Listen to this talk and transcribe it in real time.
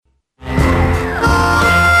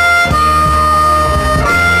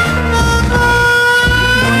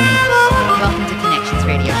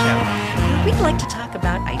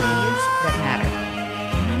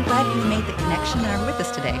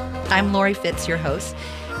Lori Fitz, your host.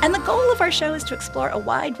 And the goal of our show is to explore a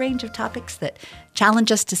wide range of topics that challenge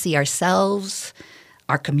us to see ourselves,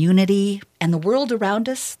 our community, and the world around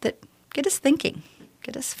us that get us thinking,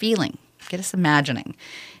 get us feeling, get us imagining,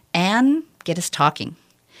 and get us talking.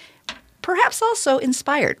 Perhaps also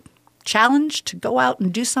inspired, challenged to go out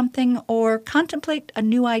and do something or contemplate a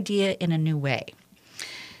new idea in a new way.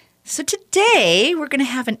 So today, we're going to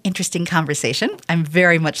have an interesting conversation. I'm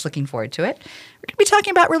very much looking forward to it. We're going to be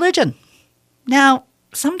talking about religion. Now,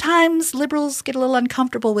 sometimes liberals get a little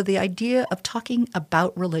uncomfortable with the idea of talking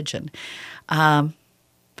about religion.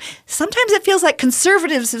 Sometimes it feels like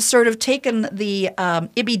conservatives have sort of taken the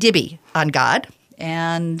ibby-dibby on God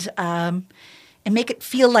and make it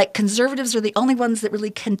feel like conservatives are the only ones that really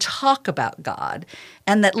can talk about God,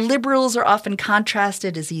 and that liberals are often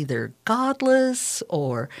contrasted as either godless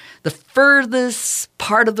or the furthest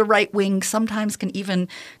part of the right wing, sometimes can even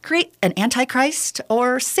create an antichrist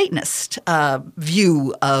or Satanist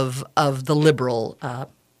view of the liberal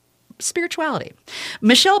spirituality.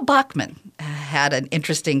 Michelle Bachmann had an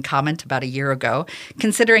interesting comment about a year ago,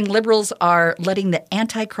 considering liberals are letting the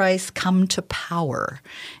Antichrist come to power.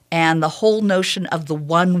 And the whole notion of the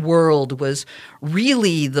one world was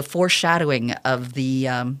really the foreshadowing of the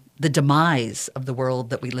demise of the world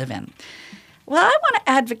that we live in. Well, I want to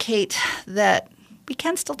advocate that we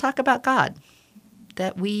can still talk about God,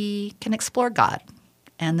 that we can explore God,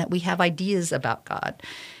 and that we have ideas about God.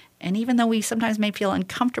 And even though we sometimes may feel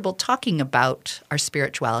uncomfortable talking about our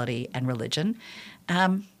spirituality and religion,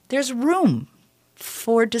 there's room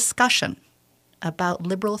for discussion about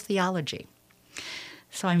liberal theology.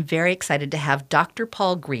 So I'm very excited to have Dr.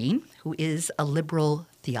 Paul Green, who is a liberal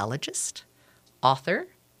theologist, author,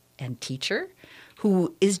 and teacher,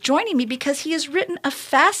 who is joining me because he has written a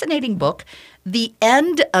fascinating book, The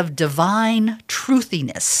End of Divine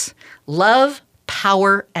Truthiness: Love,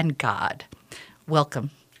 Power, and God.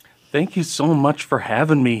 Welcome. Thank you so much for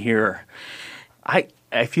having me here.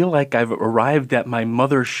 I feel like I've arrived at my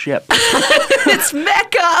mother's ship. It's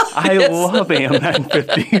Mecca. I love AM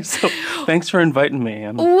 950, so thanks for inviting me.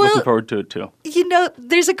 I'm looking forward to it, too. You know,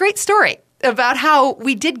 there's a great story about how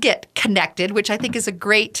we did get connected, which I think is a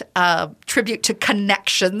great tribute to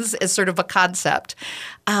connections as sort of a concept.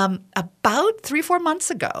 About 3-4 months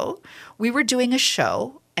ago, we were doing a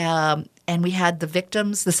show, and we had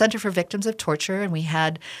the Center for Victims of Torture, and we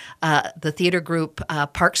had the theater group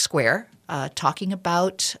Park Square talking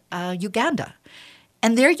about Uganda.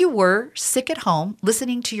 And there you were, sick at home,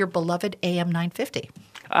 listening to your beloved AM 950.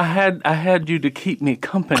 I had you to keep me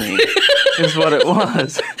company, is what it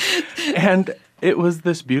was. And it was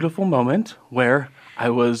this beautiful moment where I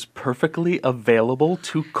was perfectly available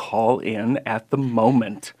to call in at the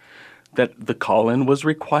moment that the call-in was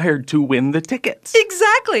required to win the tickets.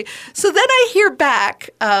 Exactly. So then I hear back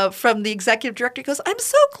from the executive director. He goes, I'm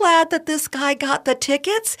so glad that this guy got the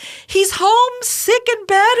tickets. He's home, sick in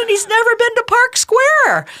bed, and he's never been to Park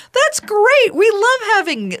Square. That's great. We love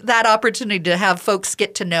having that opportunity to have folks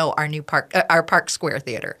get to know our new our Park Square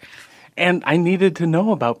Theater. And I needed to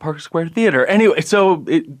know about Park Square Theater. Anyway, so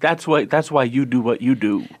that's why you do what you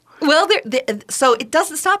do. Well, so it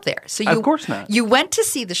doesn't stop there. So of course not. You went to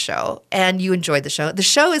see the show, and you enjoyed the show. The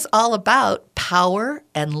show is all about power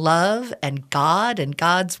and love and God and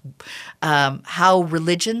God's how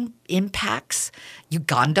religion impacts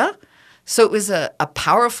Uganda. So it was a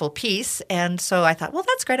powerful piece, and so I thought, well,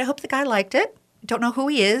 that's great. I hope the guy liked it. Don't know who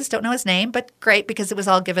he is, don't know his name, but great because it was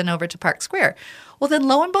all given over to Park Square. Well, then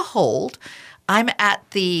lo and behold, I'm at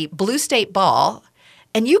the Blue State Ball.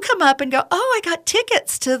 And you come up and go, oh, I got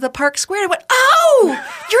tickets to the Park Square. I went, oh,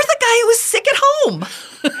 you're the guy who was sick at home.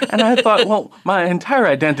 And I thought, well, my entire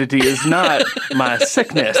identity is not my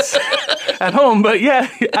sickness at home. But yeah,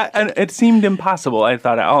 and it seemed impossible. I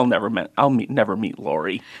thought I'll never meet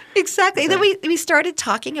Lori. Exactly. And then we started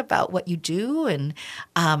talking about what you do and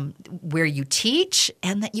where you teach,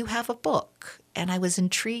 and that you have a book. And I was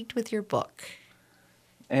intrigued with your book.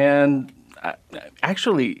 And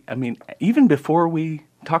actually, I mean, even before we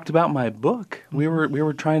talked about my book, we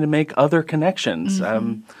were trying to make other connections.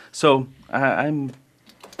 Mm-hmm.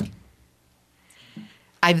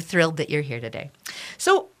 I'm thrilled that you're here today.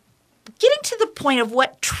 So getting to the point of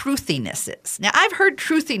what truthiness is. Now, I've heard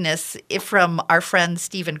truthiness from our friend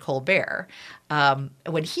Stephen Colbert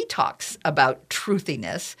when he talks about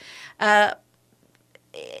truthiness.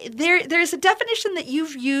 There's a definition that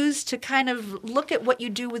you've used to kind of look at what you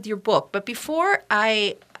do with your book. But before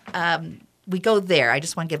we go there, I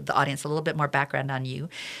just want to give the audience a little bit more background on you.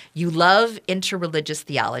 You love interreligious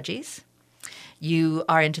theologies. You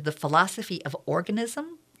are into the philosophy of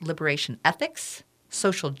organism, liberation ethics,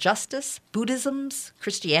 social justice, Buddhisms,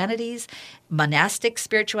 Christianities, monastic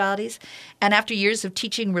spiritualities. And after years of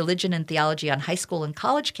teaching religion and theology on high school and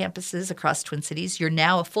college campuses across Twin Cities, you're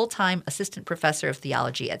now a full-time assistant professor of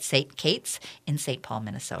theology at St. Kate's in St. Paul,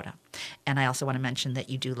 Minnesota. And I also want to mention that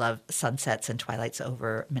you do love sunsets and twilights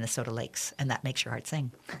over Minnesota lakes, and that makes your heart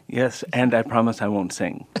sing. Yes, and I promise I won't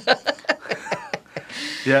sing.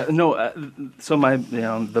 Yeah, no. So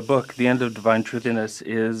the book, The End of Divine Truthiness,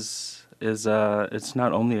 is it's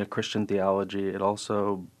not only a Christian theology. It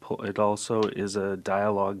also is a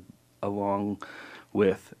dialogue along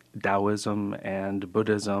with Taoism and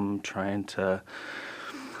Buddhism, trying to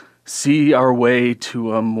see our way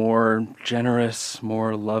to a more generous,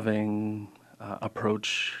 more loving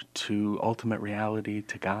approach to ultimate reality,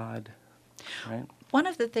 to God, right? One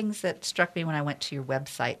of the things that struck me when I went to your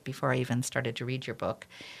website before I even started to read your book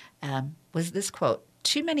was this quote: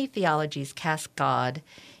 "Too many theologies cast God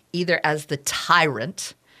either as the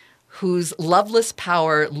tyrant whose loveless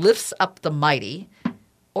power lifts up the mighty,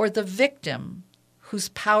 or the victim whose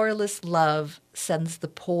powerless love sends the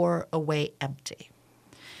poor away empty."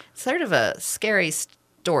 Sort of a scary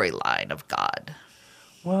storyline of God.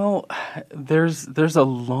 Well, there's a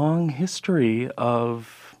long history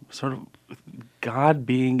of sort of God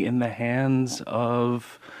being in the hands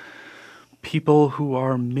of people who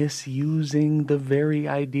are misusing the very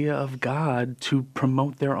idea of God to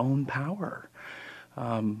promote their own power.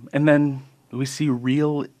 And then we see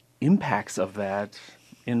real impacts of that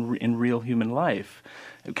in real human life.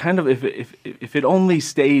 Kind of, if it only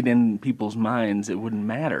stayed in people's minds, it wouldn't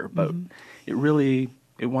matter. But it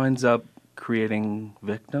winds up creating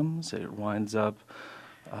victims. It winds up.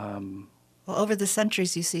 Well, over the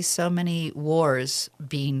centuries, you see so many wars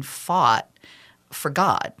being fought for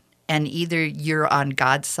God. And either you're on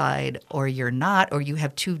God's side or you're not, or you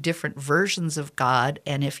have two different versions of God.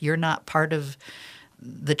 And if you're not part of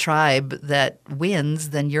the tribe that wins,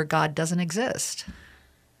 then your God doesn't exist.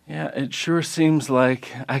 Yeah, it sure seems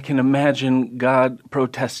like I can imagine God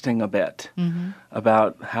protesting a bit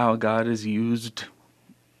about how God is used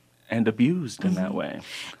and abused in that way.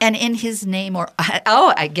 And in his name,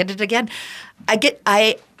 I get it again.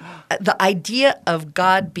 The idea of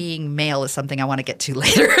God being male is something I want to get to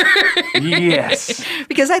later. Yes.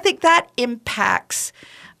 Because I think that impacts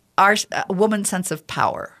our woman's sense of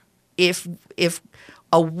power. If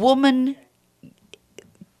a woman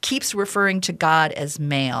keeps referring to God as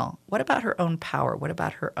male, what about her own power? What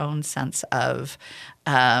about her own sense of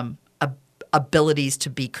abilities to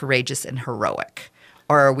be courageous and heroic?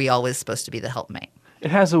 Or are we always supposed to be the helpmate?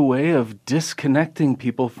 It has a way of disconnecting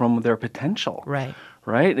people from their potential. Right.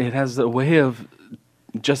 Right? It has a way of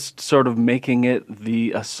just sort of making it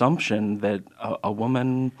the assumption that a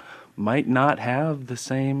woman might not have the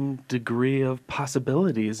same degree of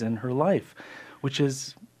possibilities in her life, which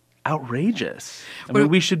is outrageous. I mean,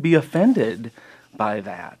 we should be offended by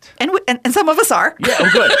that. And some of us are. Yeah, oh,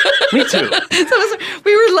 good. Me too.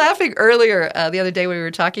 We were laughing earlier the other day when we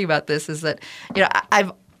were talking about this, is that,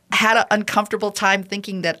 I've had an uncomfortable time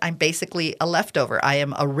thinking that I'm basically a leftover. I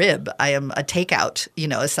am a rib. I am a takeout,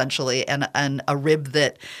 essentially. And a rib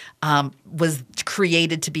that was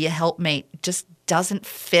created to be a helpmate just doesn't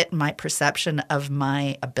fit my perception of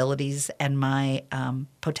my abilities and my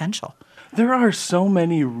potential. There are so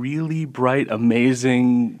many really bright,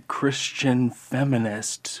 amazing Christian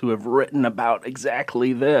feminists who have written about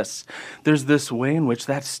exactly this. There's this way in which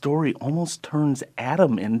that story almost turns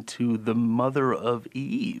Adam into the mother of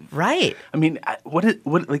Eve. Right. I mean, what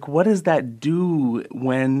does that do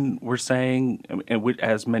when we're saying,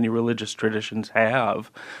 as many religious traditions have,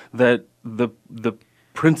 that the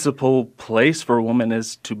principal place for a woman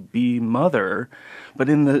is to be mother, but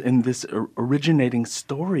in this originating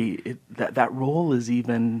story, that role is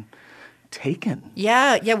even taken.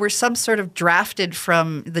 Yeah, we're some sort of drafted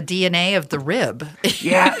from the DNA of the rib.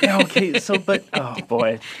 Yeah, okay. So, but oh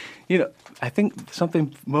boy, I think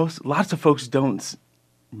something lots of folks don't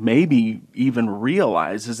maybe even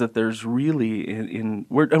realize is that there's really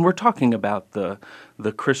we're talking about the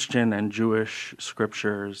Christian and Jewish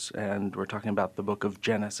scriptures, and we're talking about the book of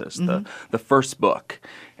Genesis, the first book,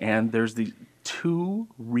 and there's these two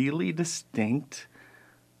really distinct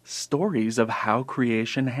stories of how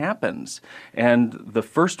creation happens. And the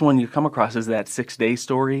first one you come across is that 6-day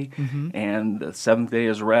story, and the seventh day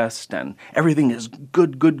is rest, and everything is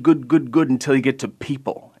good until you get to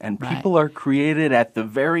people. And people are created at the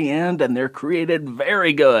very end, and they're created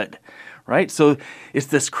very good, right? So it's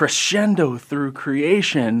this crescendo through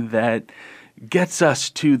creation that gets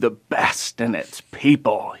us to the best, and it's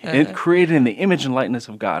people, created in the image and likeness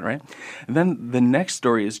of God, right? And then the next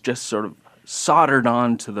story is just sort of soldered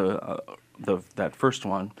on to that first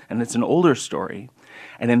one, and it's an older story.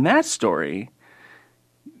 And in that story,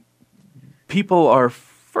 people are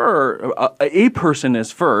a person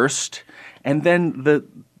is first, and then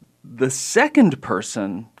the second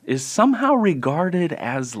person is somehow regarded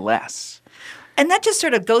as less. And that just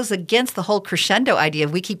sort of goes against the whole crescendo idea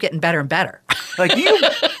of we keep getting better and better. Like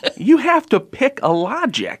you have to pick a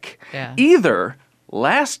logic. Yeah. Either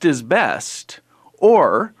last is best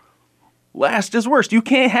or last is worst. You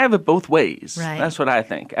can't have it both ways. Right. That's what I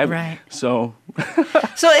think. Right. So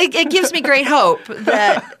it gives me great hope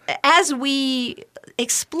that as we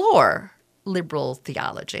explore liberal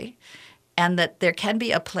theology and that there can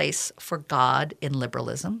be a place for God in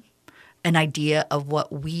liberalism, an idea of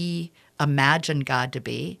what we imagine God to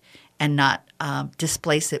be, and not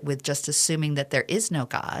displace it with just assuming that there is no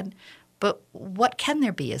God, but what can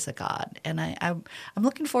there be as a God? And I'm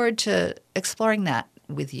looking forward to exploring that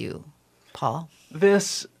with you, Paul.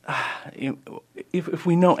 this, if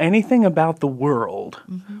we know anything about the world,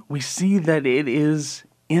 we see that it is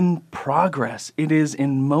in progress. It is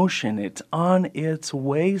in motion. It's on its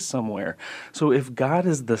way somewhere. So if God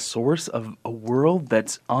is the source of a world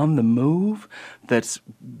that's on the move, that's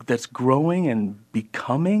growing and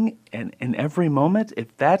becoming and in every moment,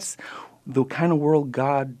 if that's the kind of world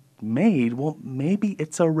God made, well, maybe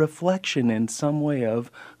it's a reflection in some way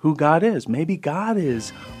of who God is. Maybe God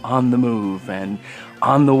is on the move and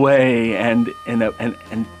on the way and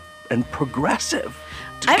progressive.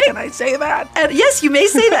 Can I say that? Yes, you may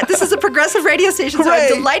say that. This is a progressive radio station, so Hooray.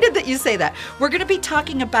 I'm delighted that you say that. We're going to be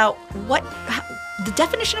talking about the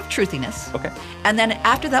definition of truthiness. Okay. And then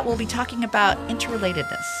after that, we'll be talking about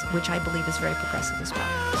interrelatedness, which I believe is very progressive as well.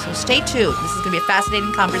 So stay tuned. This is going to be a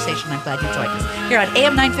fascinating conversation. I'm glad you joined us here on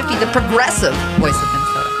AM 950, the progressive voice of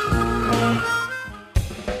Minnesota.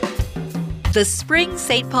 The Spring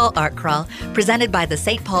St. Paul Art Crawl, presented by the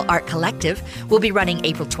St. Paul Art Collective, will be running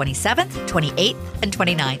April 27th, 28th, and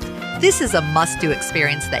 29th. This is a must-do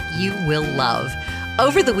experience that you will love.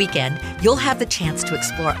 Over the weekend, you'll have the chance to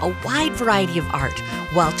explore a wide variety of art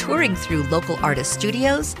while touring through local artist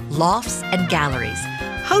studios, lofts, and galleries.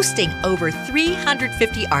 Hosting over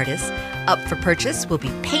 350 artists, up for purchase will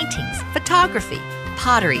be paintings, photography,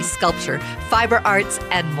 pottery, sculpture, fiber arts,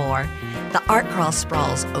 and more. The Art Crawl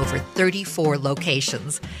sprawls over 34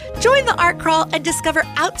 locations. Join the Art Crawl and discover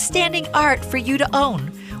outstanding art for you to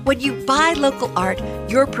own. When you buy local art,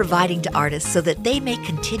 you're providing to artists so that they may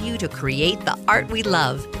continue to create the art we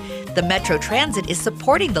love. The Metro Transit is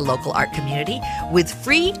supporting the local art community with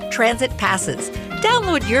free transit passes.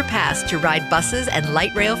 Download your pass to ride buses and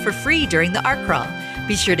light rail for free during the Art Crawl.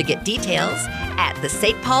 Be sure to get details at the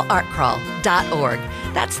stpaulartcrawl.org.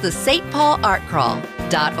 That's the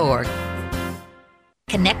stpaulartcrawl.org.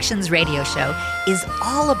 Connections Radio Show is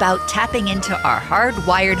all about tapping into our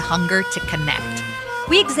hardwired hunger to connect.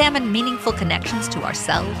 We examine meaningful connections to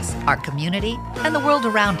ourselves, our community, and the world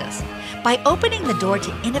around us. By opening the door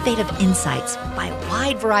to innovative insights by a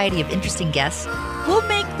wide variety of interesting guests, we'll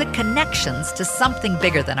make the connections to something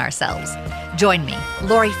bigger than ourselves. Join me,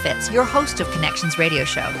 Lori Fitz, your host of Connections Radio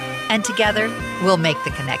Show, and together we'll make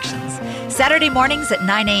the connections. Saturday mornings at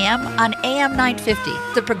 9 a.m. on AM 950,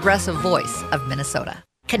 the progressive voice of Minnesota.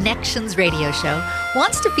 Connections Radio Show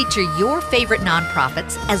wants to feature your favorite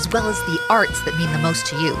nonprofits as well as the arts that mean the most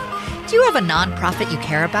to you. Do you have a nonprofit you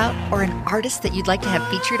care about or an artist that you'd like to have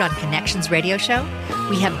featured on Connections Radio Show?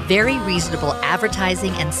 We have very reasonable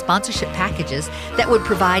advertising and sponsorship packages that would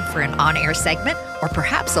provide for an on-air segment or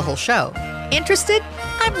perhaps a whole show. Interested?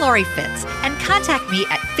 I'm Lori Fitz, and contact me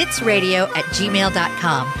at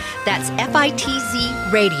fitzradio@gmail.com. That's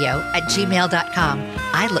fitzradio@gmail.com.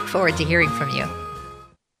 I look forward to hearing from you.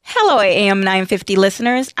 Hello, AM 950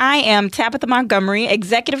 listeners. I am Tabitha Montgomery,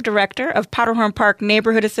 Executive Director of Powderhorn Park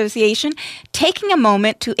Neighborhood Association, taking a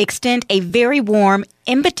moment to extend a very warm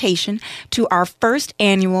invitation to our first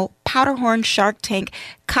annual Powderhorn Shark Tank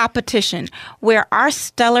competition, where our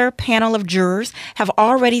stellar panel of jurors have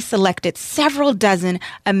already selected several dozen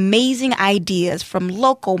amazing ideas from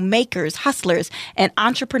local makers, hustlers, and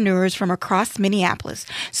entrepreneurs from across Minneapolis.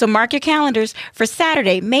 So mark your calendars for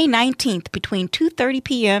Saturday, May 19th between 2:30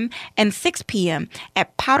 p.m. and 6 p.m.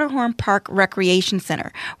 at Powderhorn Park Recreation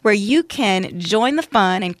Center, where you can join the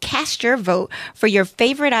fun and cast your vote for your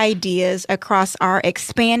favorite ideas across our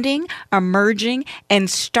expanding, emerging, and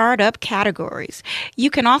startup categories. You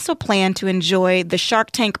can also plan to enjoy the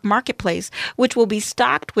Shark Tank Marketplace, which will be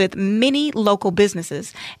stocked with many local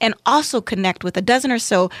businesses, and also connect with a dozen or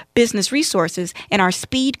so business resources in our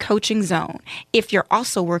speed coaching zone if you're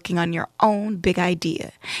also working on your own big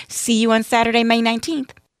idea. See you on Saturday, May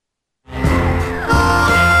 19th.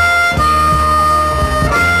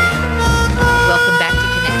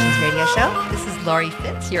 Show. This is Laurie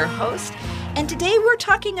Fitz, your host. And today we're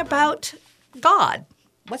talking about God.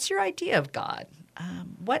 What's your idea of God?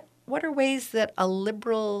 What are ways that a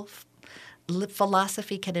liberal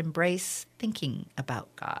philosophy can embrace thinking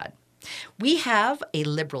about God? We have a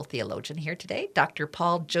liberal theologian here today, Dr.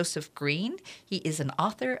 Paul Joseph Green. He is an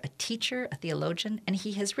author, a teacher, a theologian, and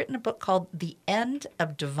he has written a book called The End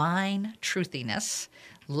of Divine Truthiness,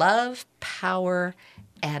 Love, Power,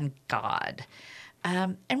 and God.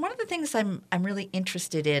 And one of the things I'm really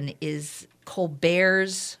interested in is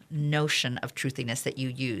Colbert's notion of truthiness that you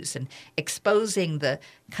use, and exposing the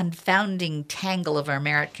confounding tangle of our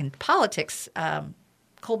American politics.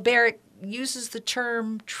 Colbert uses the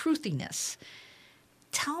term truthiness.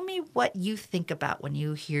 Tell me what you think about when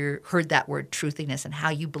you heard that word truthiness, and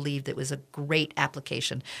how you believed it was a great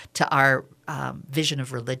application to our vision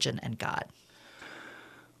of religion and God.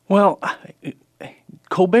 Well,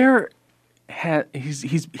 Colbert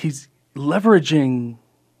he's leveraging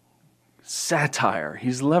satire.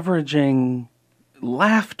 He's leveraging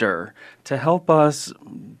laughter to help us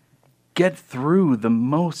get through the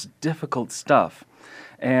most difficult stuff.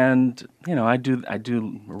 And I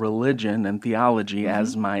do religion and theology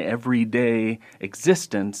as my everyday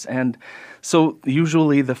existence, and so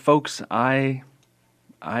usually the folks I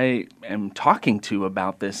am talking to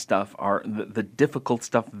about this stuff are the difficult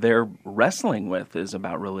stuff they're wrestling with is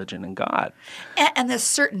about religion and God. And the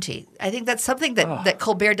certainty. I think that's something that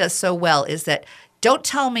Colbert does so well, is that don't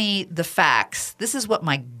tell me the facts. This is what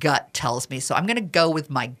my gut tells me. So I'm going to go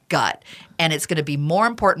with my gut. And it's going to be more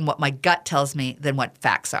important what my gut tells me than what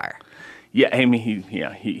facts are. Yeah, Amy,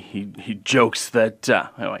 he jokes that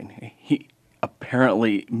he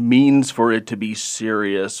apparently means for it to be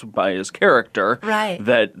serious by his character. Right.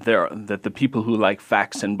 That the people who like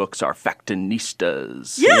facts in books are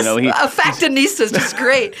factinistas. Yes, a factinista is just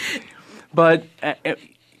great. But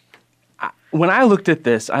when I looked at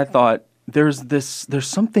this, I thought there's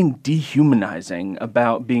something dehumanizing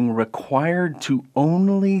about being required to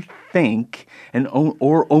only think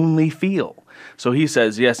or only feel. So he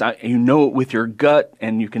says, yes, you know it with your gut,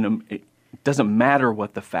 and you can. It doesn't matter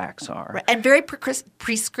what the facts are. Right. And very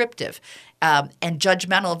prescriptive and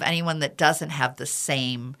judgmental of anyone that doesn't have the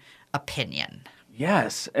same opinion.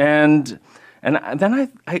 Yes, and then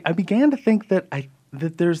I began to think that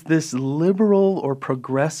there's this liberal or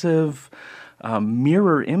progressive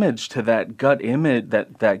mirror image to that gut image,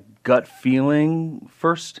 that gut feeling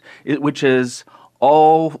first, which is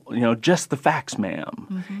all just the facts,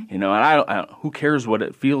 ma'am. And I who cares what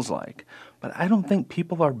it feels like. But I don't think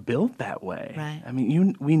people are built that way. Right. I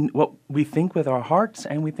mean, we think with our hearts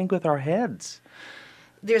and we think with our heads.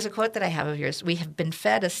 There's a quote that I have of yours. We have been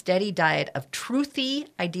fed a steady diet of truthy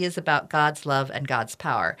ideas about God's love and God's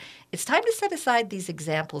power. It's time to set aside these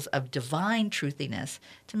examples of divine truthiness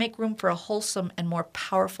to make room for a wholesome and more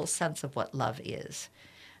powerful sense of what love is.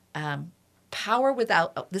 Power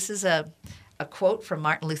without, this is a quote from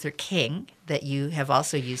Martin Luther King that you have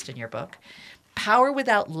also used in your book. Power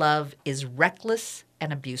without love is reckless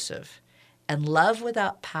and abusive, and love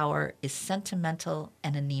without power is sentimental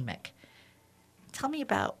and anemic. Tell me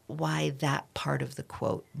about why that part of the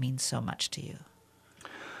quote means so much to you.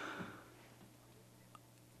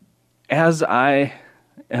 As I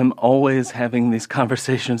am always having these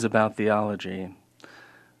conversations about theology,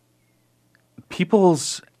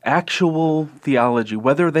 people's actual theology,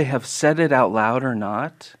 whether they have said it out loud or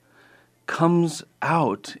not, comes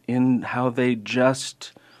out in how they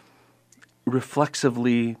just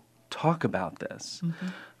reflexively talk about this.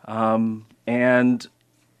 And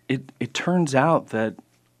it turns out that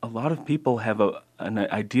a lot of people have an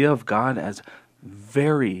idea of God as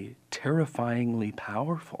very terrifyingly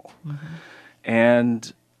powerful.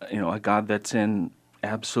 And, a God that's in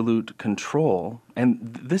absolute control. And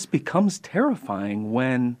this becomes terrifying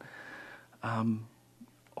when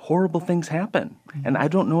horrible things happen. And I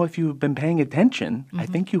don't know if you've been paying attention. I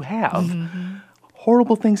think you have.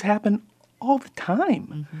 Horrible things happen all the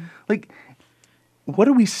time. Like, what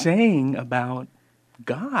are we saying about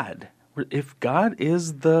God? If God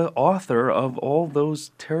is the author of all those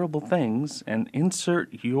terrible things, and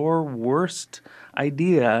insert your worst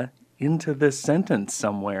idea into this sentence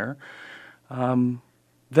somewhere,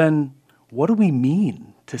 then what do we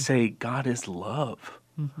mean to say God is love?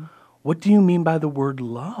 What do you mean by the word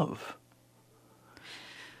love?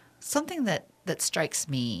 Something that strikes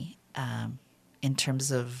me in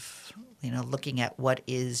terms of looking at what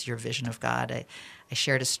is your vision of God. I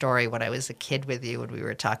shared a story when I was a kid with you when we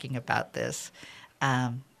were talking about this,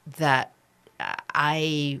 that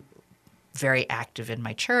I very active in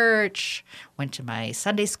my church, went to my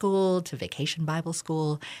Sunday school, to vacation Bible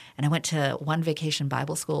school. And I went to one vacation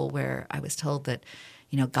Bible school where I was told that,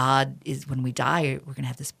 God is, when we die, we're going to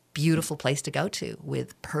have this beautiful place to go to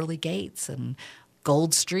with pearly gates and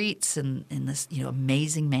gold streets and in this,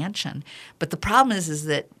 amazing mansion. But the problem is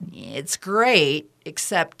that it's great,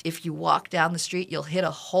 except if you walk down the street, you'll hit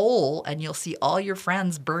a hole and you'll see all your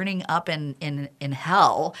friends burning up in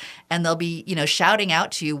hell, and they'll be, shouting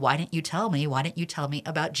out to you, "Why didn't you tell me? Why didn't you tell me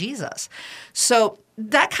about Jesus?" So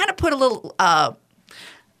that kind of put a little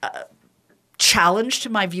challenge to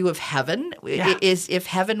my view of heaven. Is if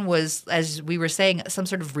heaven was, as we were saying, some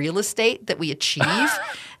sort of real estate that we achieve.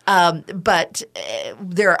 But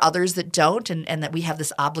there are others that don't, and that we have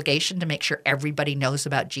this obligation to make sure everybody knows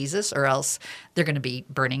about Jesus, or else they're going to be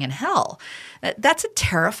burning in hell. That's a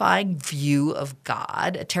terrifying view of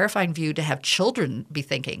God, a terrifying view to have children be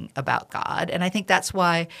thinking about God. And I think that's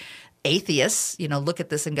why atheists, look at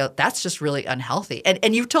this and go, that's just really unhealthy.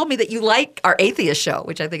 And you've told me that you like our atheist show,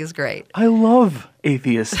 which I think is great. I love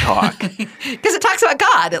atheist talk. Because it talks about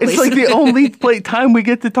God, at least. It's like the only time we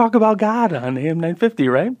get to talk about God on AM 950,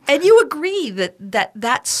 right? And you agree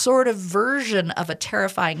that sort of version of a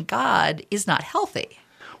terrifying God is not healthy.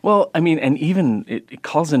 Well, I mean, and even it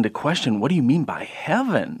calls into question, what do you mean by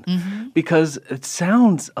heaven? Mm-hmm. Because it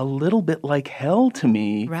sounds a little bit like hell to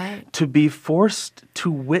me, right, to be forced to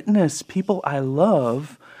witness people I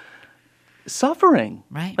love suffering.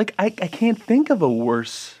 Right. Like, I can't think of a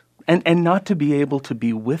worse, and not to be able to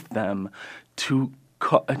be with them, to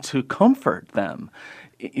comfort them,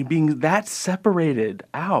 being that separated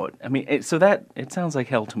out. I mean, it sounds like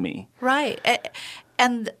hell to me. Right.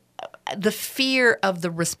 And the fear of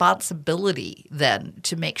the responsibility then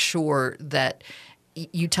to make sure that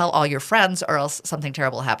you tell all your friends or else something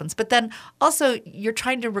terrible happens. But then also you're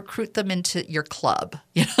trying to recruit them into your club.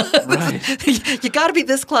 Right. You got to be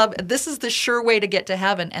this club, and this is the sure way to get to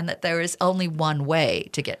heaven, and that there is only one way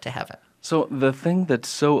to get to heaven. So the thing that's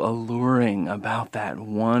so alluring about that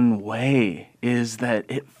one way is that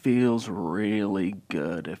it feels really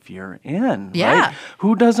good if you're in, yeah, right?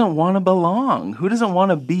 Who doesn't want to belong? Who doesn't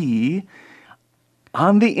want to be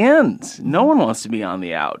on the ends? No one wants to be on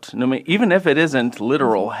the out. No, even if it isn't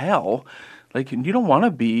literal hell, like, you don't want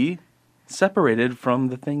to be separated from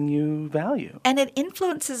the thing you value. And it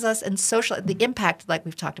influences us and the impact, like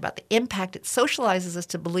we've talked about, it socializes us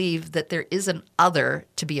to believe that there is an other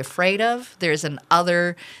to be afraid of. There's an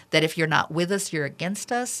other that if you're not with us, you're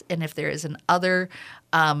against us. And if there is an other,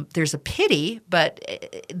 there's a pity, but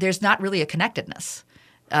there's not really a connectedness,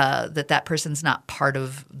 that person's not part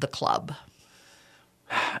of the club.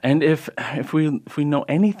 And if we know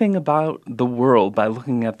anything about the world by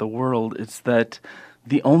looking at the world, it's that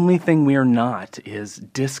the only thing we're not is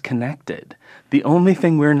disconnected. The only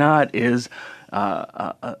thing we're not is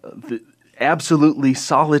the absolutely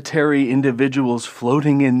solitary individuals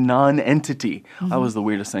floating in non-entity. Mm-hmm. That was the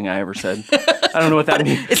weirdest thing I ever said. I don't know what that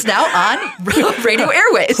means. It's now on radio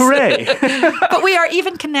airways. Hooray. But we are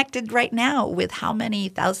even connected right now with how many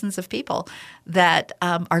thousands of people that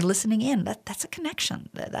are listening in. That's a connection.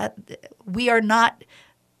 That we are not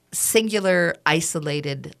singular,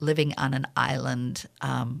 isolated, living on an island.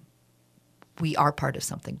 We are part of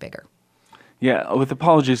something bigger. Yeah, with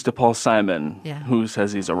apologies to Paul Simon, yeah, who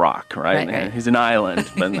says he's a rock, right? Right. He's an island,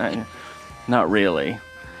 but not really.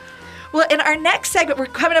 Well, in our next segment, we're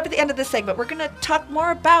coming up at the end of this segment, we're going to talk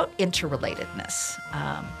more about interrelatedness.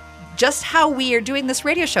 Just how we are doing this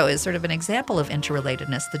radio show is sort of an example of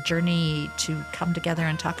interrelatedness, the journey to come together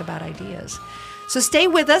and talk about ideas. So stay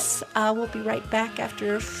with us. We'll be right back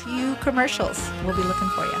after a few commercials. We'll be looking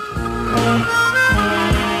for you.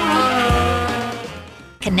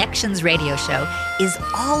 Connections Radio Show is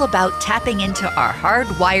all about tapping into our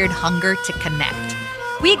hardwired hunger to connect.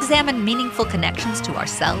 We examine meaningful connections to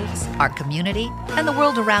ourselves, our community, and the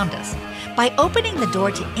world around us. By opening the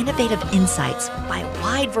door to innovative insights by a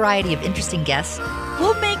wide variety of interesting guests,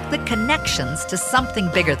 we'll make the connections to something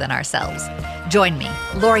bigger than ourselves. Join me,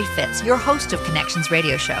 Lori Fitz, your host of Connections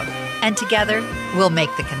Radio Show, and together we'll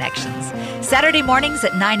make the connections. Saturday mornings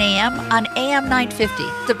at 9 a.m. on AM 950,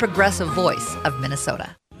 the progressive voice of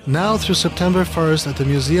Minnesota. Now through September 1st at the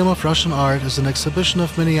Museum of Russian Art is an exhibition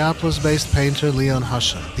of Minneapolis-based painter Leon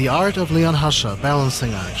Husha. The art of Leon Husha,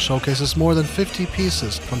 Balancing Act, showcases more than 50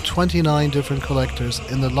 pieces from 29 different collectors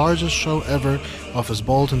in the largest show ever of his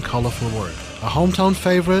bold and colorful work. A hometown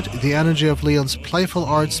favorite, the energy of Leon's playful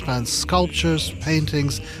art spans sculptures,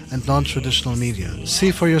 paintings, and non-traditional media.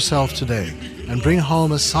 See for yourself today and bring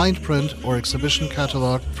home a signed print or exhibition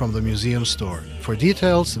catalog from the museum store. For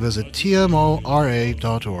details, visit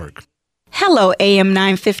tmora.org. Hello, AM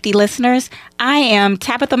 950 listeners. I am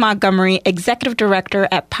Tabitha Montgomery, Executive Director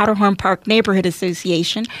at Powderhorn Park Neighborhood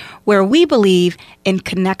Association, where we believe in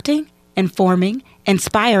connecting, informing,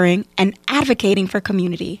 inspiring, and advocating for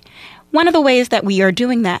community. One of the ways that we are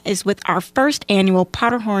doing that is with our first annual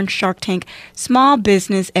Powderhorn Shark Tank Small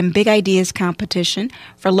Business and Big Ideas competition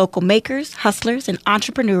for local makers, hustlers, and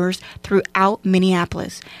entrepreneurs throughout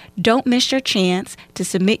Minneapolis. Don't miss your chance to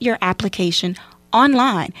submit your application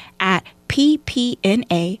online at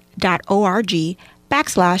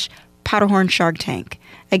ppna.org/Powderhorn Shark Tank.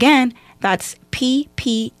 Again, that's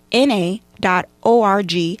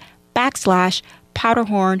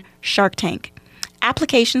ppna.org/Powderhorn Shark Tank.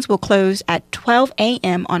 Applications will close at 12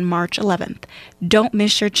 a.m. on March 11th. Don't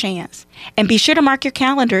miss your chance. And be sure to mark your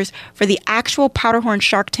calendars for the actual Powderhorn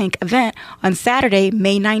Shark Tank event on Saturday,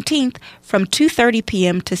 May 19th from 2:30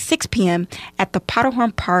 p.m. to 6 p.m. at the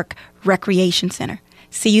Powderhorn Park Recreation Center.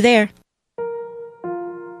 See you there.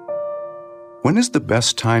 When is the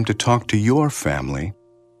best time to talk to your family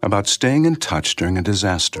about staying in touch during a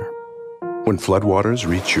disaster? When floodwaters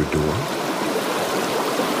reach your door?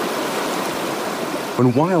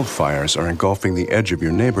 When wildfires are engulfing the edge of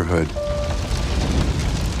your neighborhood?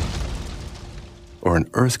 Or an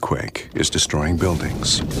earthquake is destroying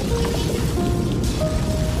buildings?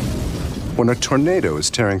 When a tornado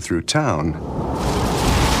is tearing through town?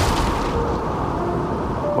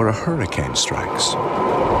 Or a hurricane strikes?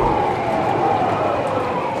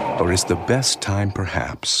 Or is the best time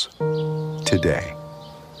perhaps today?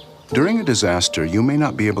 During a disaster, you may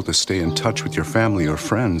not be able to stay in touch with your family or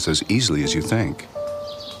friends as easily as you think.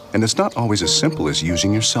 And it's not always as simple as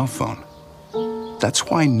using your cell phone. That's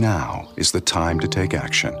why now is the time to take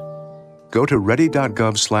action. Go to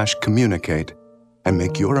ready.gov/communicate and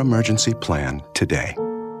make your emergency plan today.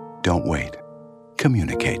 Don't wait.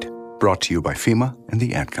 Communicate. Brought to you by FEMA and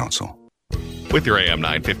the Ad Council. With your AM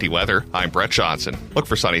 950 weather, I'm Brett Johnson. Look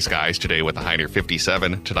for sunny skies today with a high near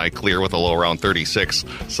 57. Tonight, clear with a low around 36.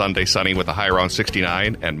 Sunday, sunny with a high around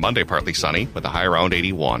 69. And Monday, partly sunny with a high around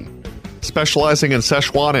 81. Specializing in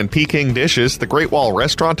Szechuan and Peking dishes, the Great Wall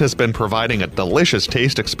Restaurant has been providing a delicious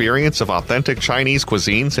taste experience of authentic Chinese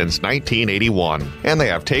cuisine since 1981. And they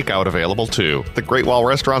have takeout available too. The Great Wall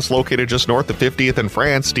Restaurant's located just north of 50th in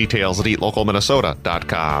France. Details at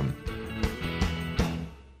eatlocalminnesota.com.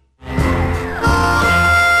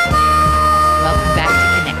 Welcome back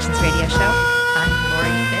to Connections Radio Show. I'm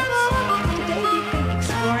Lori Fitz. Today we've been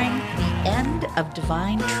exploring the end of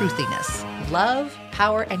divine truthiness, love,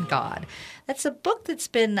 power, and God. That's a book that's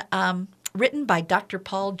been written by Dr.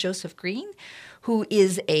 Paul Joseph Green, who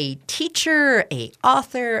is a teacher, a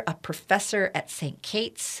author, a professor at St.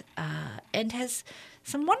 Kate's, and has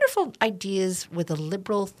some wonderful ideas with a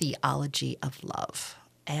liberal theology of love.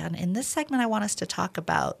 And in this segment, I want us to talk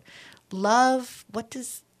about love. What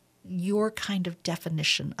does your kind of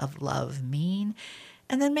definition of love mean?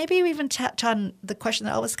 And then maybe we even touch on the question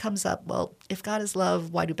that always comes up, well, if God is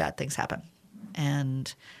love, why do bad things happen?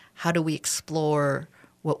 And how do we explore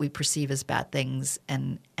what we perceive as bad things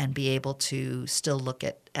and be able to still look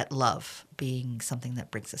at love being something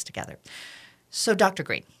that brings us together? So, Dr.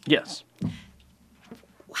 Green. Yes.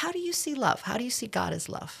 How do you see love? How do you see God as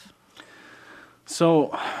love?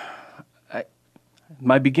 So,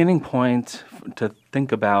 my beginning point to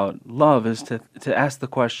think about love is to ask the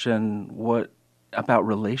question, what about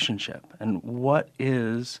relationship? And what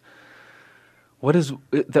is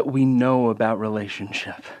it that we know about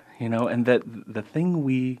relationship? You know, and that the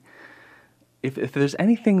thing if there's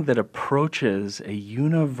anything that approaches a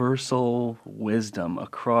universal wisdom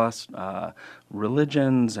across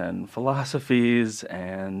religions and philosophies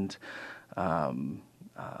and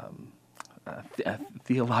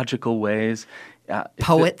theological ways,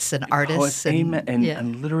 poets and artists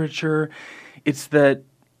and literature, it's that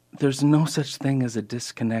there's no such thing as a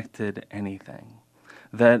disconnected anything.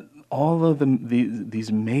 That all of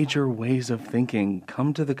these major ways of thinking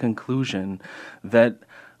come to the conclusion that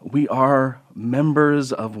we are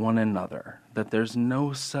members of one another, that there's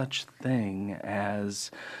no such thing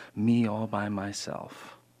as me all by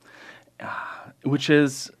myself,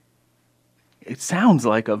 it sounds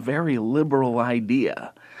like a very liberal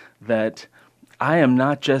idea that I am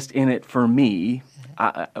not just in it for me.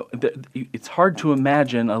 It's hard to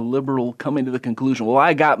imagine a liberal coming to the conclusion, well,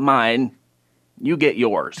 I got mine, you get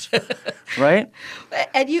yours, right?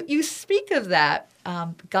 And you speak of that.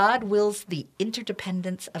 God wills the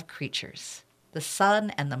interdependence of creatures, the sun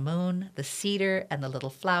and the moon, the cedar and the little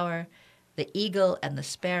flower, the eagle and the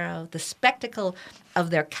sparrow. The spectacle of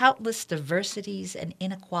their countless diversities and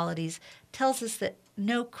inequalities tells us that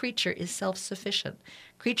no creature is self-sufficient.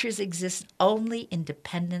 Creatures exist only in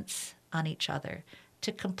dependence on each other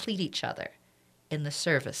to complete each other in the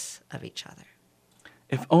service of each other.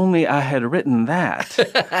 If only I had written that.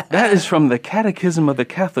 That is from the Catechism of the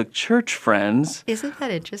Catholic Church, friends. Isn't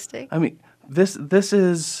that interesting? I mean, this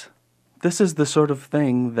is the sort of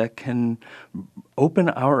thing that can open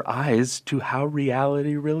our eyes to how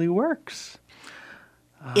reality really works.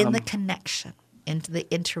 In the connection, into the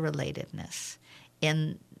interrelatedness,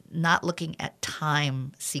 in not looking at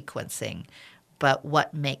time sequencing, but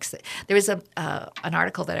what makes it. There was an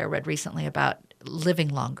article that I read recently about living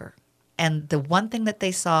longer. And the one thing that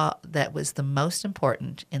they saw that was the most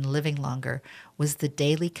important in living longer was the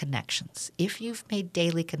daily connections. If you've made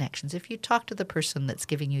daily connections, if you talk to the person that's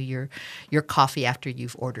giving you your coffee after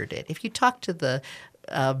you've ordered it, if you talk to the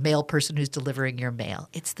mail person who's delivering your mail,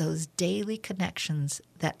 it's those daily connections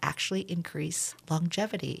that actually increase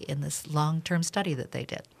longevity in this long-term study that they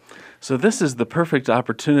did. So this is the perfect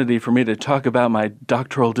opportunity for me to talk about my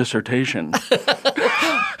doctoral dissertation.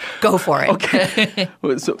 Go for it. Okay.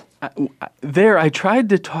 So there I tried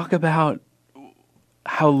to talk about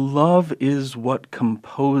how love is what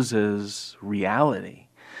composes reality.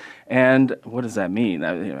 And what does that mean?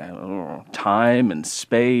 Time and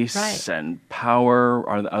space Right. and power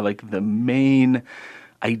are like the main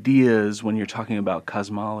ideas when you're talking about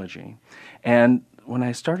cosmology. And when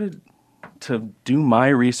I started to do my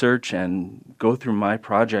research and go through my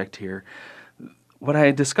project here, what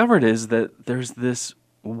I discovered is that there's this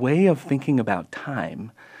way of thinking about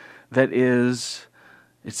time that it's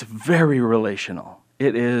very relational.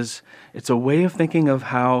 It's a way of thinking of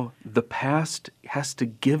how the past has to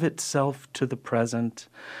give itself to the present,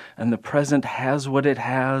 and the present has what it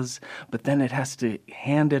has, but then it has to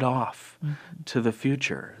hand it off to the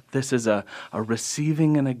future. This is a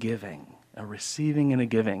receiving and a giving,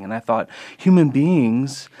 And I thought human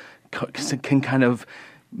beings can kind of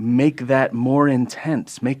make that more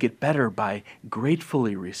intense, make it better by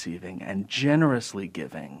gratefully receiving and generously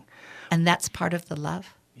giving. And that's part of the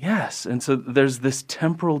love? Yes, and so there's this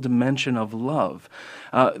temporal dimension of love.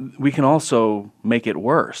 We can also make it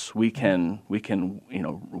worse. We can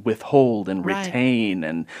withhold and Right. retain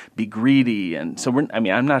and be greedy, and so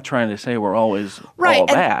I'm not trying to say we're always Right, all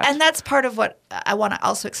that. and that's part of what I want to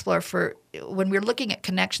also explore for when we're looking at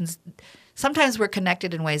connections. Sometimes we're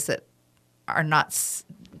connected in ways that are not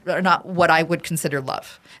what I would consider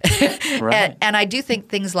love. Right. and I do think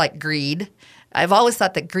things like greed. I've always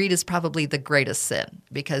thought that greed is probably the greatest sin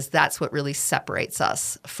because that's what really separates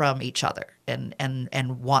us from each other and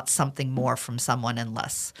want something more from someone and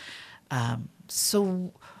less.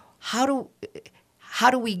 So how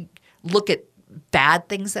do we look at bad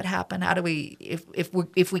things that happen? How do we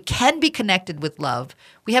if we can be connected with love?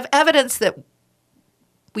 We have evidence that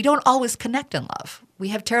we don't always connect in love. We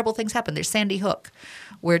have terrible things happen. There's Sandy Hook,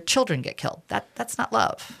 where children get killed. That's not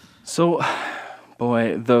love. So,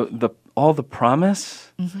 boy, all the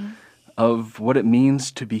promise of what it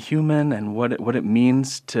means to be human and what it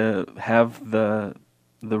means to have the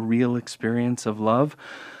real experience of love,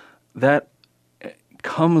 that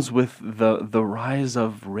comes with the rise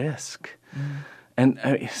of risk.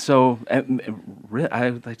 And so I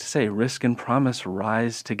would like to say risk and promise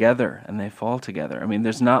rise together and they fall together. I mean,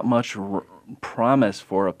 there's not much promise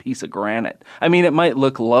for a piece of granite. I mean, it might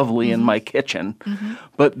look lovely in my kitchen,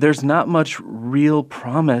 but there's not much real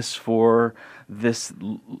promise for this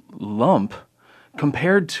lump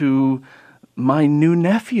compared to my new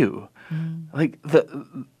nephew.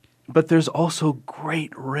 But there's also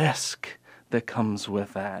great risk that comes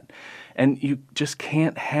with that. And you just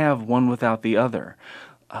can't have one without the other.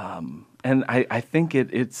 And I think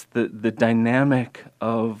it's the dynamic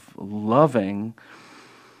of loving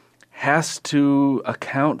has to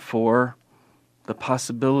account for the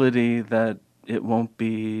possibility that it won't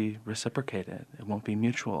be reciprocated. It won't be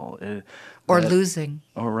mutual. Or losing.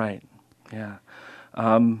 Oh, right. Yeah.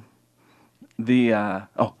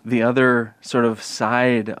 The other sort of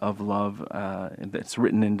side of love that's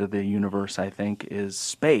written into the universe, I think, is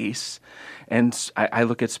space. And I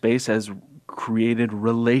look at space as created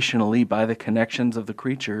relationally by the connections of the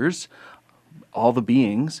creatures, all the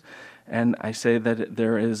beings. And I say that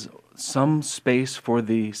there is some space for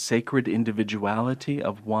the sacred individuality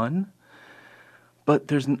of one,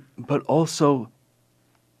 but also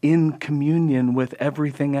in communion with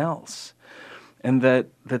everything else. And that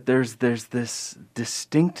there's this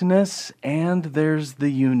distinctness and there's the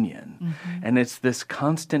union. And it's this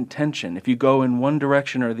constant tension. If you go in one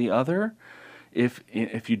direction or the other, if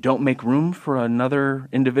you don't make room for another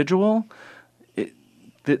individual,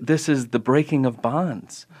 this is the breaking of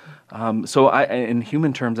bonds. So in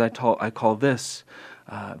human terms, I call this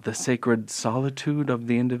the sacred solitude of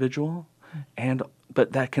the individual and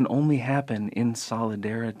but that can only happen in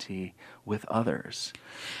solidarity with others.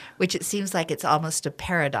 Which it seems like it's almost a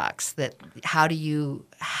paradox that how do you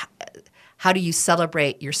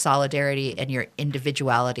celebrate your solidarity and your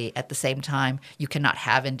individuality at the same time? You cannot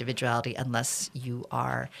have individuality unless you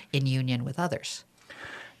are in union with others.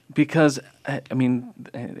 Because, I mean,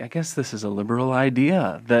 I guess this is a liberal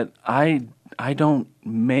idea that I don't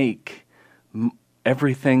make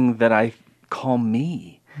everything that I call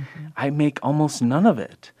me. Mm-hmm. I make almost none of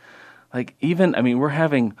it. Like even, I mean, we're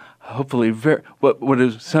having hopefully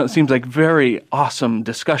seems like very awesome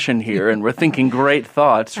discussion here, and we're thinking great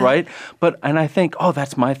thoughts, right? And I think, oh,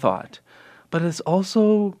 that's my thought. But it's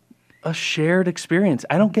also a shared experience.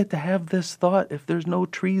 I don't get to have this thought if there's no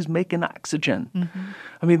trees making oxygen. Mm-hmm.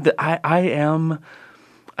 I mean,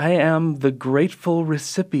 I am the grateful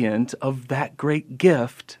recipient of that great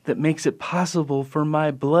gift that makes it possible for my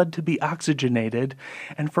blood to be oxygenated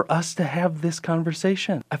and for us to have this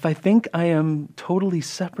conversation. If I think I am totally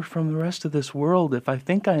separate from the rest of this world, if I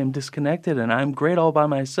think I am disconnected and I'm great all by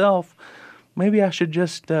myself, maybe I should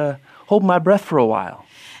just hold my breath for a while.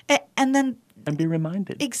 And be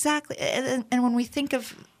reminded. Exactly. And when we think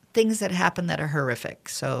of things that happen that are horrific.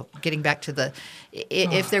 So getting back to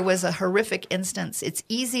if there was a horrific instance, it's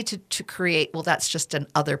easy to create, well, that's just an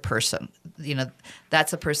other person. You know,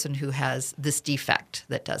 that's a person who has this defect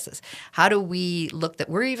that does this. How do we look that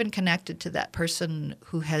we're even connected to that person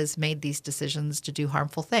who has made these decisions to do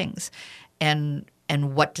harmful things? And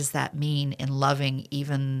what does that mean in loving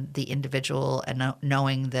even the individual and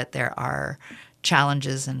knowing that there are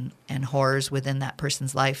challenges and horrors within that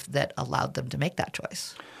person's life that allowed them to make that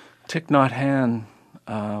choice? Thich Nhat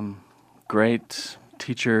Hanh, great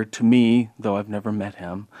teacher to me, though I've never met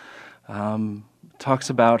him, talks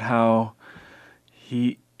about how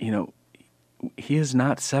he is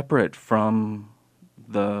not separate from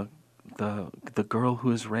the girl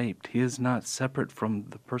who is raped. He is not separate from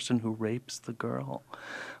the person who rapes the girl.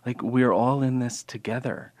 Like, we're all in this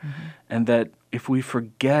together. Mm-hmm. And that if we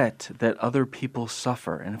forget that other people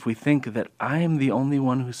suffer, and if we think that I am the only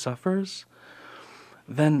one who suffers,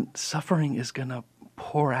 then suffering is going to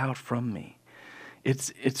pour out from me.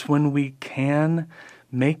 It's when we can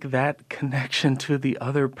make that connection to the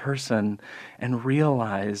other person and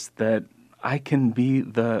realize that I can be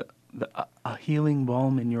a healing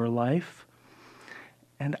balm in your life,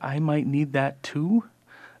 and I might need that too,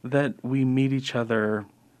 that we meet each other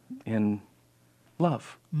in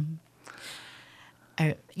love. Mm-hmm.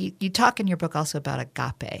 You talk in your book also about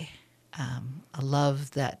agape, a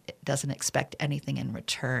love that doesn't expect anything in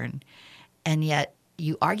return. And yet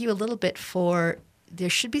you argue a little bit for there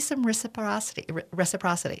should be some reciprocity.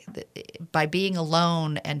 By being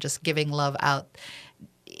alone and just giving love out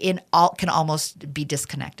can almost be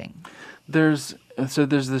disconnecting. There's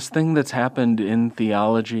this thing that's happened in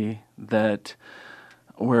theology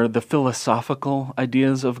where the philosophical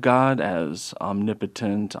ideas of God as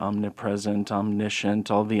omnipotent, omnipresent,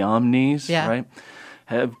 omniscient, all the omnis, right,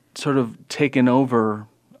 have sort of taken over,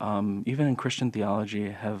 even in Christian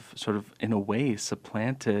theology, have sort of, in a way,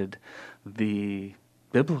 supplanted the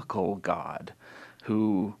biblical God,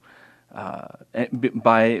 who,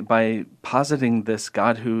 by positing this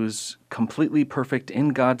God who's completely perfect in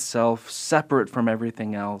God's self, separate from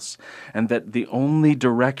everything else, and that the only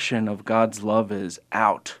direction of God's love is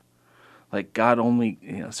out. Like God only,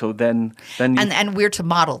 so then and we're to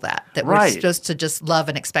model that right. We're supposed to just love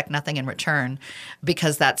and expect nothing in return,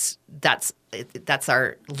 because that's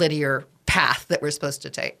our linear path that we're supposed to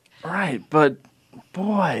take. Right, but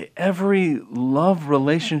boy, every love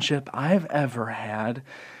relationship I've ever had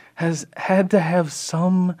has had to have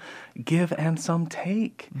some give and some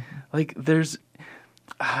take. Mm-hmm. Like there's,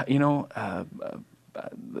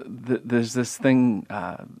 there's this thing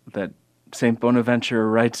that St. Bonaventure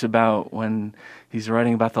writes about when he's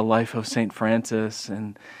writing about the life of St. Francis,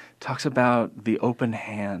 and talks about the open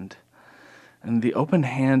hand. And the open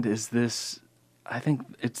hand is this, I think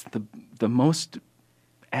it's the most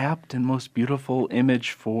apt and most beautiful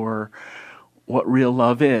image for what real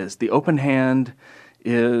love is. The open hand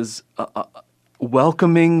is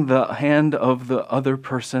welcoming the hand of the other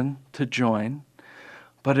person to join,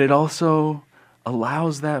 but it also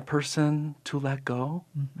allows that person to let go.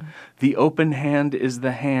 Mm-hmm. The open hand is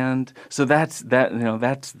the hand. So that's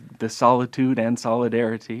the solitude and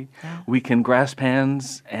solidarity. Yeah. We can grasp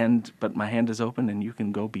hands, but my hand is open, and you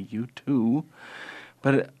can go be you too.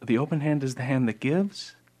 But the open hand is the hand that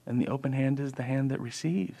gives, and the open hand is the hand that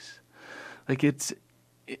receives. Like it's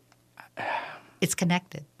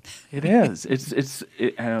connected. It is. It's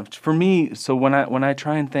for me. So when I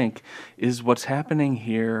try and think, is what's happening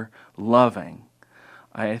here loving?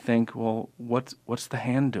 I think, well, what's the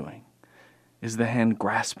hand doing? Is the hand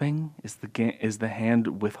grasping? Is the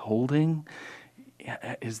hand withholding?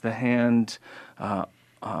 Is the hand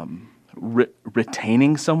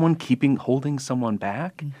retaining someone, holding someone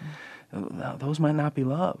back? Those might not be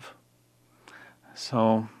love.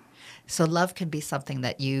 So love can be something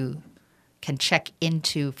that you can check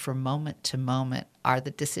into from moment to moment. Are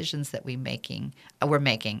the decisions that we're making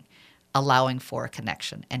allowing for a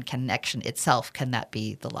connection? And connection itself, can that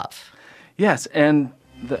be the love? Yes, and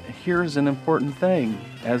here's an important thing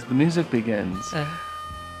as the music begins.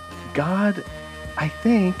 God, I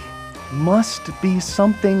think, must be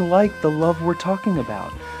something like the love we're talking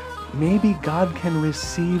about. Maybe God can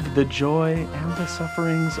receive the joy and the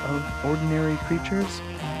sufferings of ordinary creatures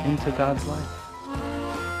into God's life.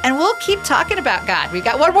 And we'll keep talking about God. We've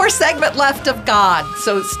got one more segment left of God,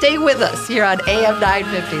 so stay with us here on AM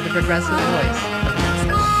 950, the Progressive Voice.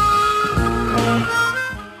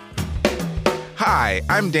 Hi,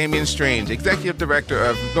 I'm Damian Strange, Executive Director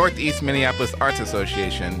of Northeast Minneapolis Arts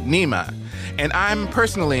Association, NEMA, and I'm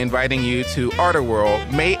personally inviting you to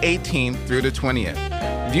Artworld May 18th through the 20th.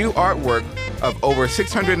 View artwork of over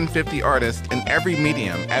 650 artists in every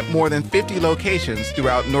medium at more than 50 locations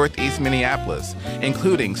throughout Northeast Minneapolis,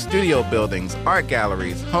 including studio buildings, art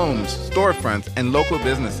galleries, homes, storefronts, and local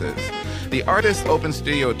businesses. The Artist Open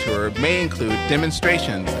Studio Tour may include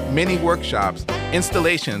demonstrations, mini workshops,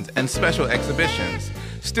 installations, and special exhibitions.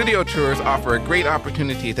 Studio tours offer a great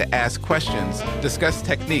opportunity to ask questions, discuss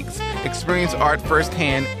techniques, experience art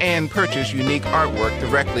firsthand, and purchase unique artwork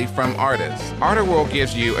directly from artists. Artworld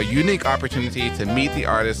gives you a unique opportunity to meet the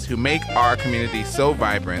artists who make our community so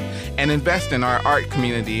vibrant and invest in our art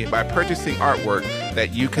community by purchasing artwork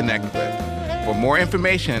that you connect with. For more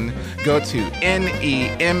information, go to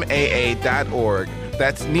NEMAA.org.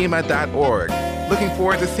 That's NEMA.org. Looking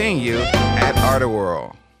forward to seeing you at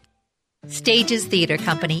Artworld. Stages Theater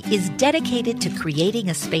Company is dedicated to creating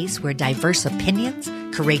a space where diverse opinions,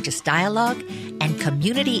 courageous dialogue, and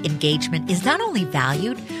community engagement is not only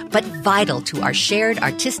valued, but vital to our shared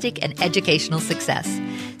artistic and educational success.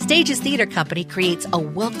 Stages Theater Company creates a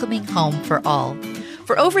welcoming home for all.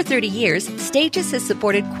 For over 30 years, Stages has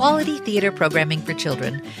supported quality theater programming for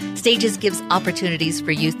children. Stages gives opportunities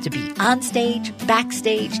for youth to be on stage,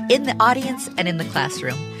 backstage, in the audience, and in the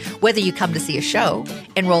classroom. Whether you come to see a show,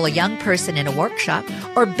 enroll a young person in a workshop,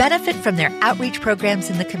 or benefit from their outreach programs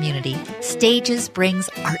in the community, Stages brings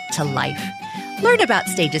art to life. Learn about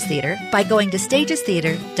Stages Theater by going to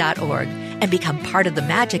stagestheater.org and become part of the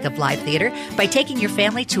magic of live theater by taking your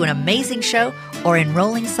family to an amazing show or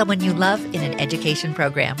enrolling someone you love in an education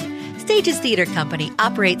program. Stages Theater Company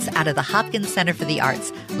operates out of the Hopkins Center for the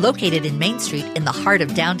Arts, located in Main Street in the heart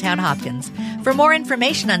of downtown Hopkins. For more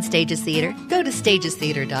information on Stages Theater, go to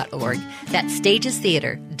stagestheater.org. That's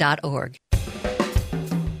stagestheater.org.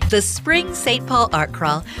 The Spring St. Paul Art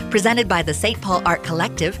Crawl, presented by the St. Paul Art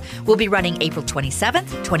Collective, will be running April 27th,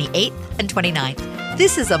 28th, and 29th.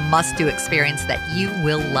 This is a must-do experience that you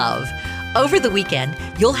will love. Over the weekend,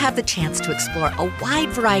 you'll have the chance to explore a wide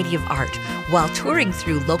variety of art while touring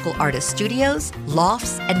through local artist studios,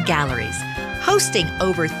 lofts, and galleries. Hosting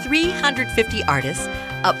over 350 artists,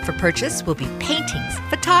 up for purchase will be paintings,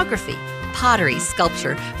 photography, pottery,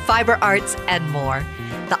 sculpture, fiber arts, and more.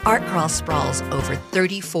 The Art Crawl sprawls over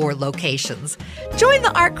 34 locations. Join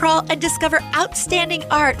the Art Crawl and discover outstanding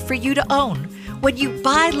art for you to own. When you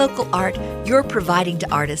buy local art, you're providing to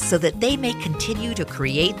artists so that they may continue to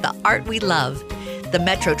create the art we love. The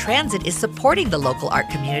Metro Transit is supporting the local art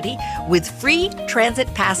community with free transit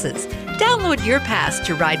passes. Download your pass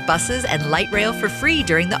to ride buses and light rail for free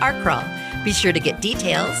during the Art Crawl. Be sure to get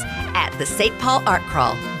details at the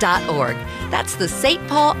stpaulartcrawl.org. That's the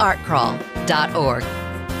stpaulartcrawl.org.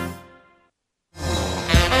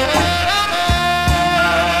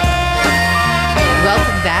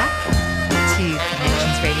 Welcome back to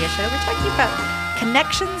Connections Radio Show. We're talking about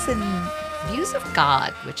connections and views of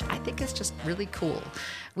God, which I think is just really cool.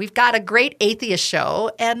 We've got a great atheist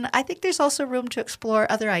show, and I think there's also room to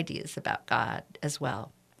explore other ideas about God as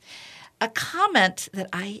well. A comment that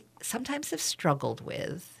I sometimes have struggled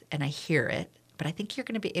with, and I hear it, but I think you're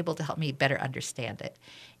going to be able to help me better understand it,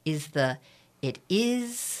 is it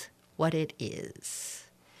is what it is.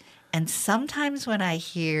 And sometimes when I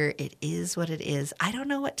hear it is what it is, I don't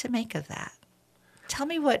know what to make of that. Tell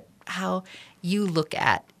me how you look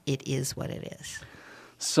at it is what it is.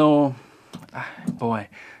 So, boy,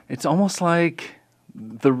 it's almost like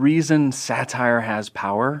the reason satire has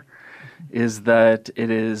power is that it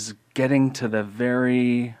is getting to the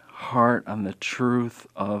very heart on the truth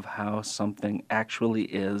of how something actually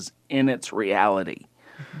is in its reality.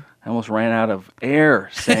 I almost ran out of air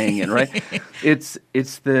saying it, right? It's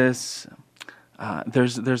this,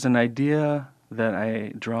 there's an idea that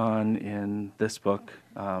I draw on in this book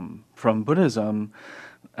from Buddhism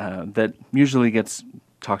that usually gets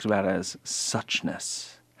talked about as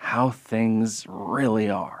suchness, how things really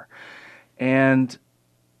are. And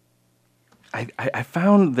I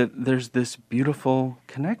found that there's this beautiful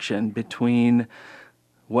connection between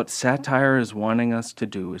what satire is wanting us to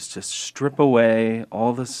do is to strip away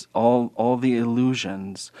all the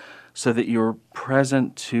illusions so that you're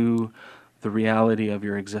present to the reality of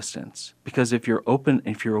your existence. Because if you're open,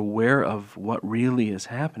 if you're aware of what really is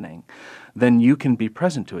happening, then you can be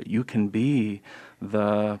present to it. You can be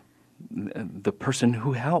the person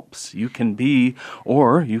who helps. You can be,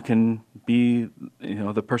 or you can be,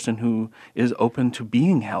 the person who is open to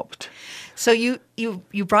being helped. So you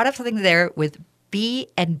brought up something there with be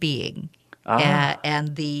and being,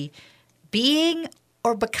 and the being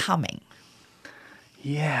or becoming.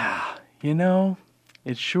 Yeah,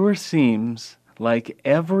 it sure seems like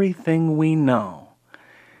everything we know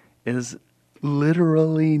is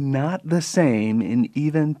literally not the same in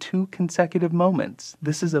even 2 consecutive moments.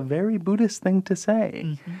 This is a very Buddhist thing to say.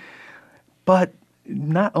 Mm-hmm. But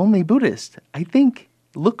not only Buddhist. I think,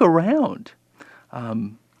 look around.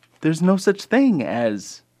 There's no such thing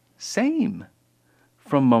as same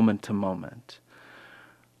from moment to moment.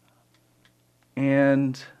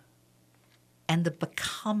 And the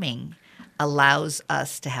becoming allows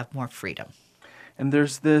us to have more freedom. And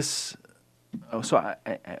there's this, so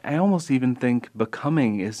I almost even think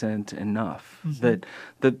becoming isn't enough. Mm-hmm.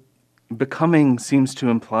 That becoming seems to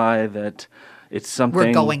imply that it's something.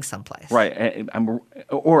 We're going someplace. Right.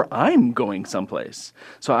 I'm going someplace.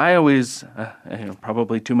 So I always,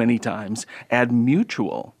 probably too many times, add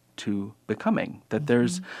mutual to becoming. That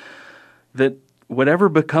there's, that whatever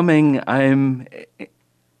becoming I'm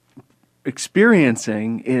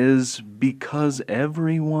experiencing is because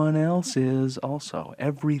everyone else is also.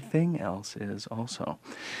 Everything else is also.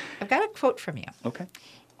 I've got a quote from you. Okay.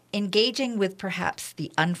 Engaging with perhaps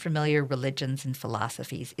the unfamiliar religions and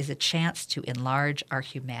philosophies is a chance to enlarge our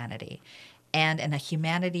humanity, and a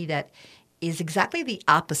humanity that is exactly the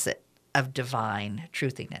opposite of divine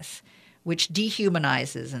truthiness, which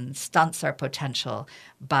dehumanizes and stunts our potential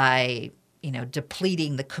by,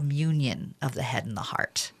 depleting the communion of the head and the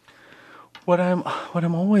heart. What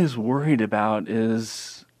I'm always worried about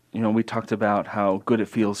is, we talked about how good it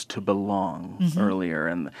feels to belong earlier,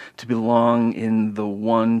 and to belong in the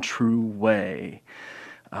one true way,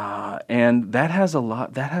 and that has a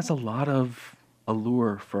lot of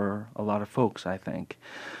allure for a lot of folks, I think.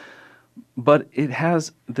 But it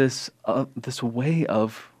has this way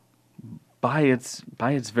of, by its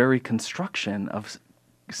very construction, of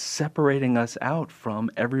separating us out from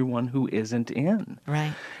everyone who isn't in.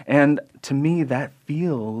 Right. And to me, that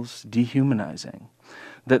feels dehumanizing.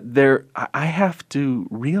 That I have to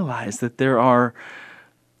realize that there are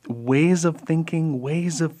ways of thinking,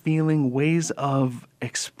 ways of feeling, ways of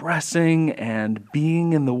expressing and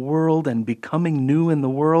being in the world and becoming new in the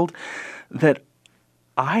world that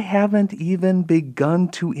I haven't even begun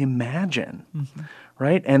to imagine,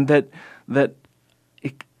 right? And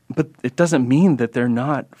but it doesn't mean that they're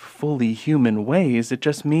not fully human ways. It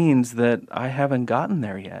just means that I haven't gotten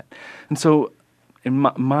there yet. And so in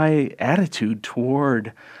my attitude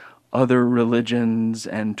toward other religions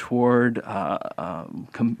and toward,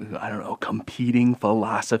 competing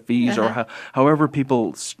philosophies or however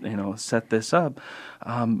people, set this up,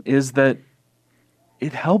 is that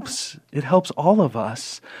it helps all of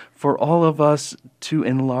us, for all of us to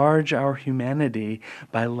enlarge our humanity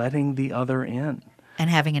by letting the other in. And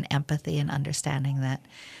having an empathy and understanding that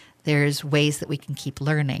there's ways that we can keep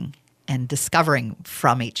learning and discovering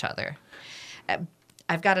from each other.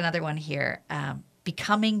 I've got another one here.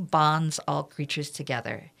 Becoming bonds all creatures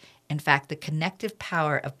together. In fact, the connective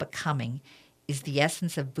power of becoming is the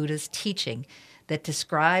essence of Buddha's teaching that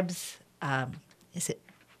describes, is it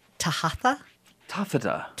Tathata?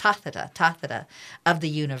 Tathata of the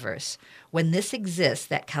universe. When this exists,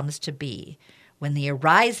 that comes to be. When the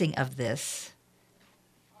arising of this,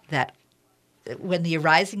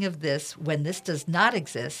 when this does not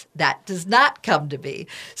exist, that does not come to be.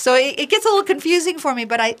 So it gets a little confusing for me,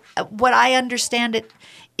 but what I understand it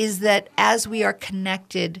is that as we are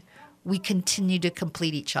connected, we continue to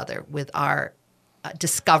complete each other with our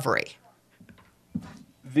discovery.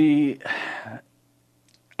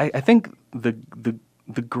 I think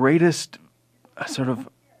the greatest sort of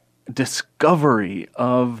discovery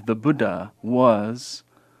of the Buddha was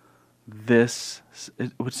this.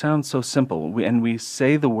 It would sound so simple, and we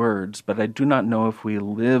say the words, but I do not know if we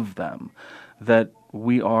live them. That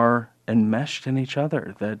we are enmeshed in each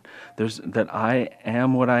other, that I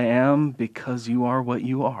am what I am because you are what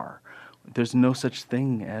you are. There's no such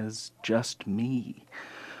thing as just me.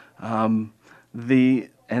 This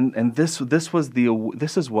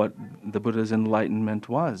is what the Buddha's enlightenment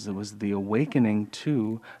was. It was the awakening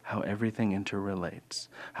to how everything interrelates,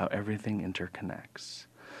 how everything interconnects.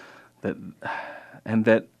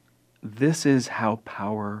 That this is how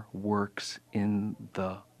power works in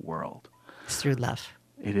the world. It's through love.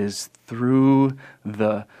 It is through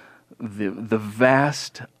the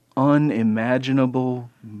vast, unimaginable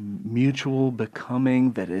mutual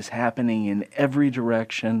becoming that is happening in every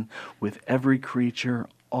direction with every creature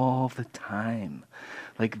all the time.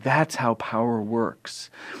 Like, that's how power works.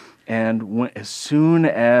 And as soon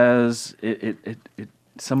as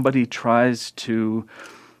somebody tries to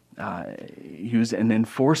use an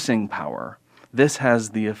enforcing power, this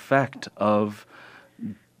has the effect of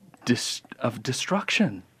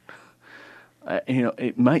destruction.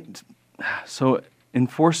 It might. So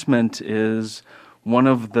enforcement is one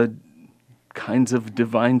of the kinds of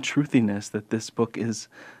divine truthiness that this book is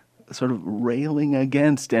sort of railing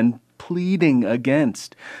against and pleading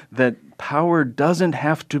against. That power doesn't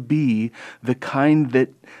have to be the kind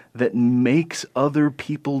that makes other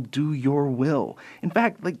people do your will. In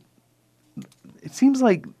fact, like, it seems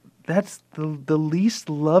like that's the least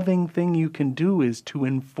loving thing you can do, is to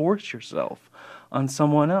enforce yourself on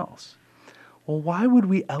someone else. Well, why would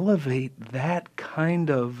we elevate that kind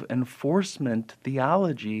of enforcement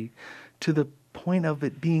theology to the point of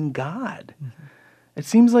it being God? Mm-hmm. It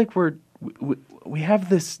seems like we have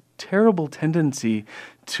this terrible tendency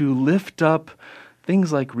to lift up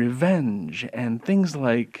things like revenge and things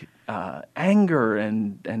like anger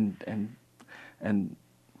and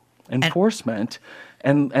enforcement,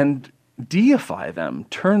 and deify them,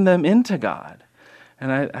 turn them into God.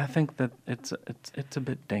 And I think that it's a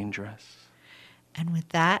bit dangerous. And with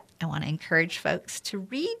that, I want to encourage folks to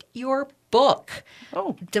read your book,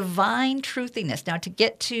 Divine Truthiness. Now, to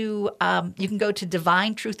get to, you can go to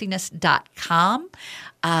divinetruthiness.com.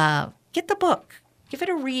 Get the book. Give it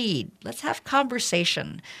a read. Let's have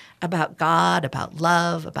conversation about God, about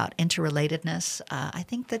love, about interrelatedness. I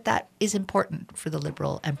think that is important for the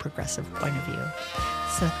liberal and progressive point of view.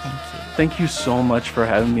 So thank you. Thank you so much for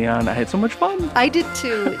having me on. I had so much fun. I did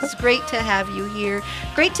too. It's great to have you here.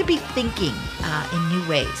 Great to be thinking in new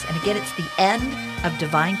ways. And again, it's the end of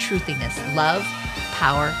Divine Truthiness, Love,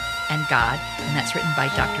 Power, and God. And that's written by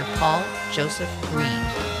Dr. Paul Joseph Green.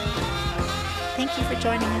 Thank you for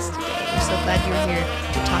joining us today. We're so glad you're here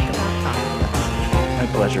to talk about God with us. My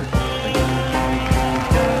pleasure. Thank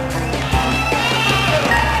you.